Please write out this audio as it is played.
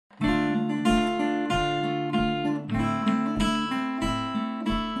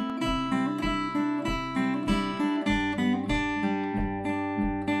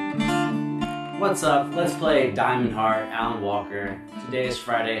What's up? Let's play Diamond Heart, Alan Walker. Today is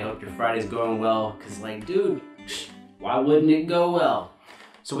Friday. Hope your Friday's going well. Cause like, dude, why wouldn't it go well?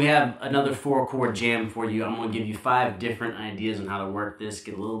 So we have another 4-chord jam for you. I'm gonna give you 5 different ideas on how to work this.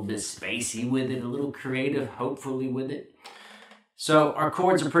 Get a little bit spacey with it, a little creative, hopefully with it. So our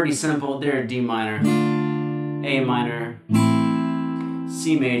chords are pretty simple. They're D minor, A minor,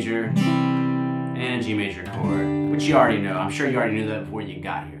 C major, and a G major chord, which you already know. I'm sure you already knew that before you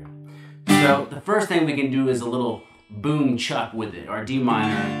got here. So the first thing we can do is a little boom chuck with it, our D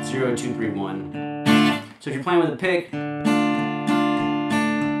minor, 0, 2, 3, 1. So if you're playing with a pick,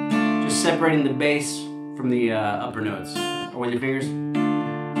 just separating the bass from the upper notes, or with your fingers.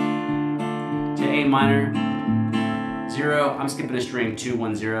 To A minor, 0, I'm skipping a string, 2,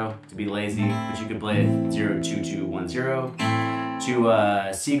 1, 0 to be lazy, but you can play it 0, 2, 2, 1, 0.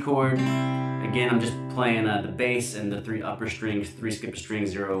 To C chord, again, I'm just playing the bass and the 3 upper strings, 3 skip a string,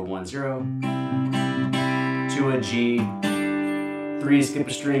 0, 1, 0. To a G, 3 skip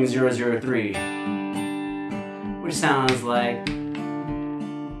a string, 0, 0, 3. Which sounds like...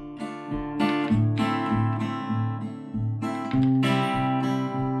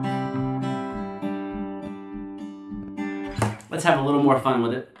 Let's have a little more fun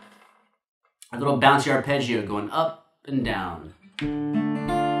with it. A little bouncy arpeggio going up and down.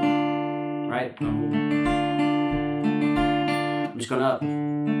 Right? I'm just going up.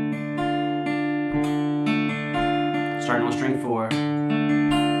 Starting on string 4.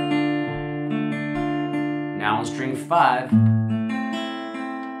 Now on string 5. But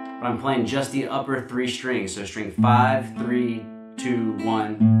I'm playing just the upper 3 strings. So string 5, 3, 2,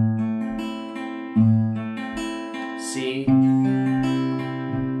 1. C.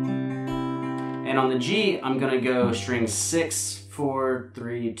 And on the G, I'm going to go string 6, 4,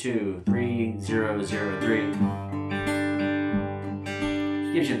 3, 2, 3, 0, 0, 3.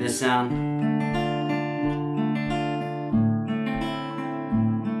 Gives you this sound.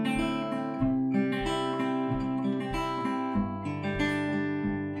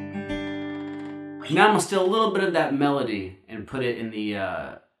 Now I'm going to steal a little bit of that melody and put it in the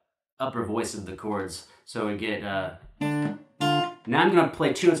upper voice of the chords. So we get... Now I'm going to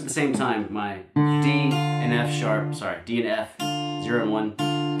play 2 notes at the same time. My D and F sharp, sorry, D and F, 0 and 1.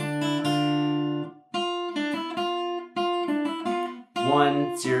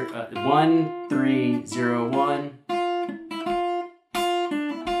 1, 0, 1, 3, 0, 1.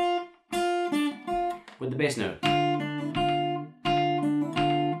 With the bass note.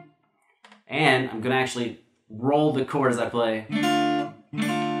 And I'm going to actually roll the chord as I play.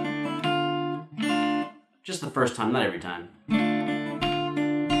 Just the first time, not every time.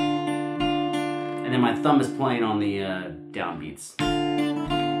 And then my thumb is playing on the downbeats.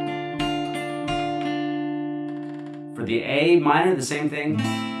 For the A minor, the same thing.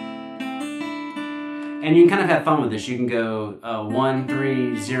 And you can kind of have fun with this. You can go 1,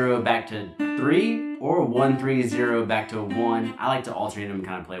 3, 0 back to 3, or 1, 3, 0 back to 1. I like to alternate them and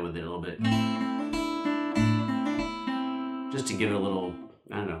kind of play with it a little bit. Just to give it a little,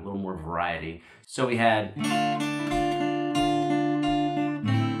 I don't know, a little more variety. So we had...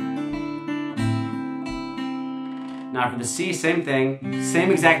 Now for the C, same thing. Same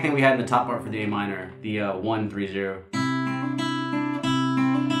exact thing we had in the top part for the A minor. The 1, 3, 0.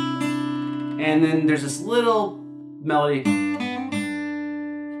 And then there's this little melody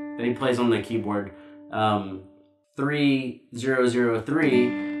that he plays on the keyboard. 3, 0, 0,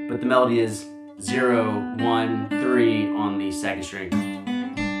 3. But the melody is 0, 1, 3 on the second string.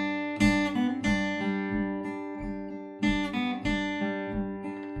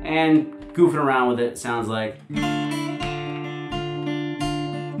 And goofing around with it sounds like...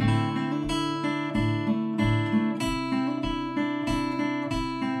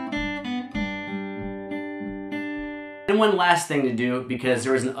 And one last thing to do, because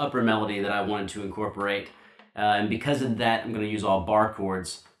there was an upper melody that I wanted to incorporate, and because of that, I'm going to use all bar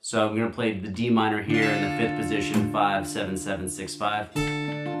chords. So I'm going to play the D minor here in the 5th position, 5, 7, 7, 6, 5.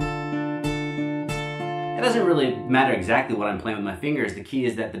 It doesn't really matter exactly what I'm playing with my fingers. The key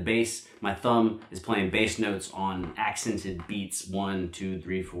is that the bass, my thumb is playing bass notes on accented beats, 1, 2,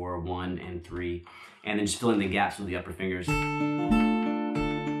 3, 4, 1, and 3, and then just filling the gaps with the upper fingers.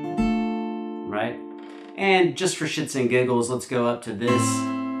 Right? And just for shits and giggles, let's go up to this.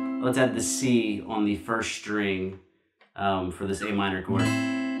 Let's add the C on the first string for this A minor chord.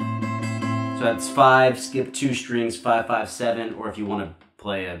 So that's 5, skip 2 strings, 5, 5, 7, or if you want to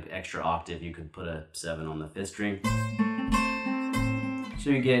play an extra octave, you could put a 7 on the 5th string. So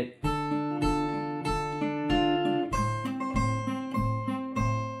you get...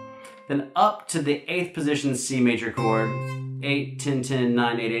 Then up to the 8th position C major chord, 8, 10, 10,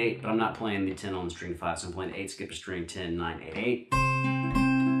 9, 8, 8, but I'm not playing the 10 on the string 5, so I'm playing 8, skip a string, 10, 9, 8, 8.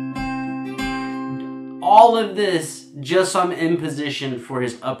 All of this just so I'm in position for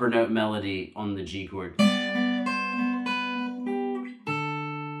his upper note melody on the G chord.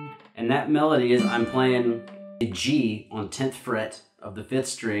 And that melody is I'm playing a G on 10th fret of the 5th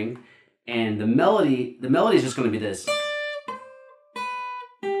string, and the melody is just going to be this.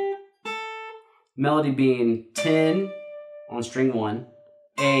 Melody being 10 on string 1,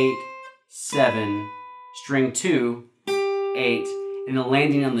 8, 7, string 2, 8, and then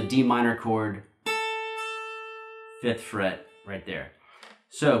landing on the D minor chord, 5th fret right there.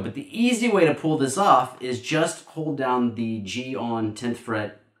 So, but the easy way to pull this off is just hold down the G on 10th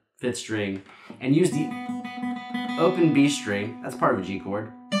fret, 5th string, and use the open B string, that's part of a G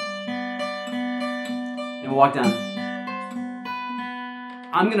chord, and we'll walk down.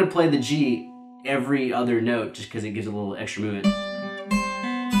 I'm gonna play the G every other note just because it gives a little extra movement,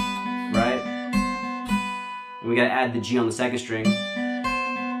 right? And we gotta add the G on the 2nd string,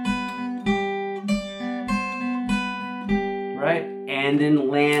 right? And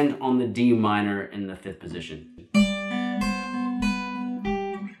then land on the D minor in the 5th position.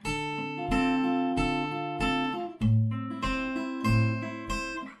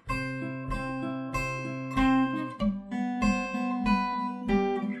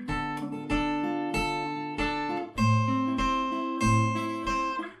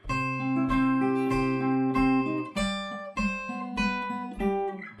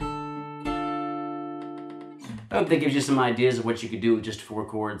 I hope that gives you some ideas of what you could do with just 4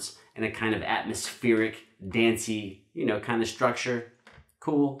 chords and a kind of atmospheric, dancey, you know, kind of structure.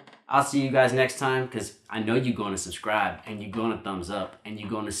 Cool. I'll see you guys next time, because I know you're going to subscribe and you're going to thumbs up and you're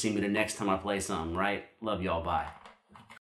going to see me the next time I play something, right? Love y'all. Bye.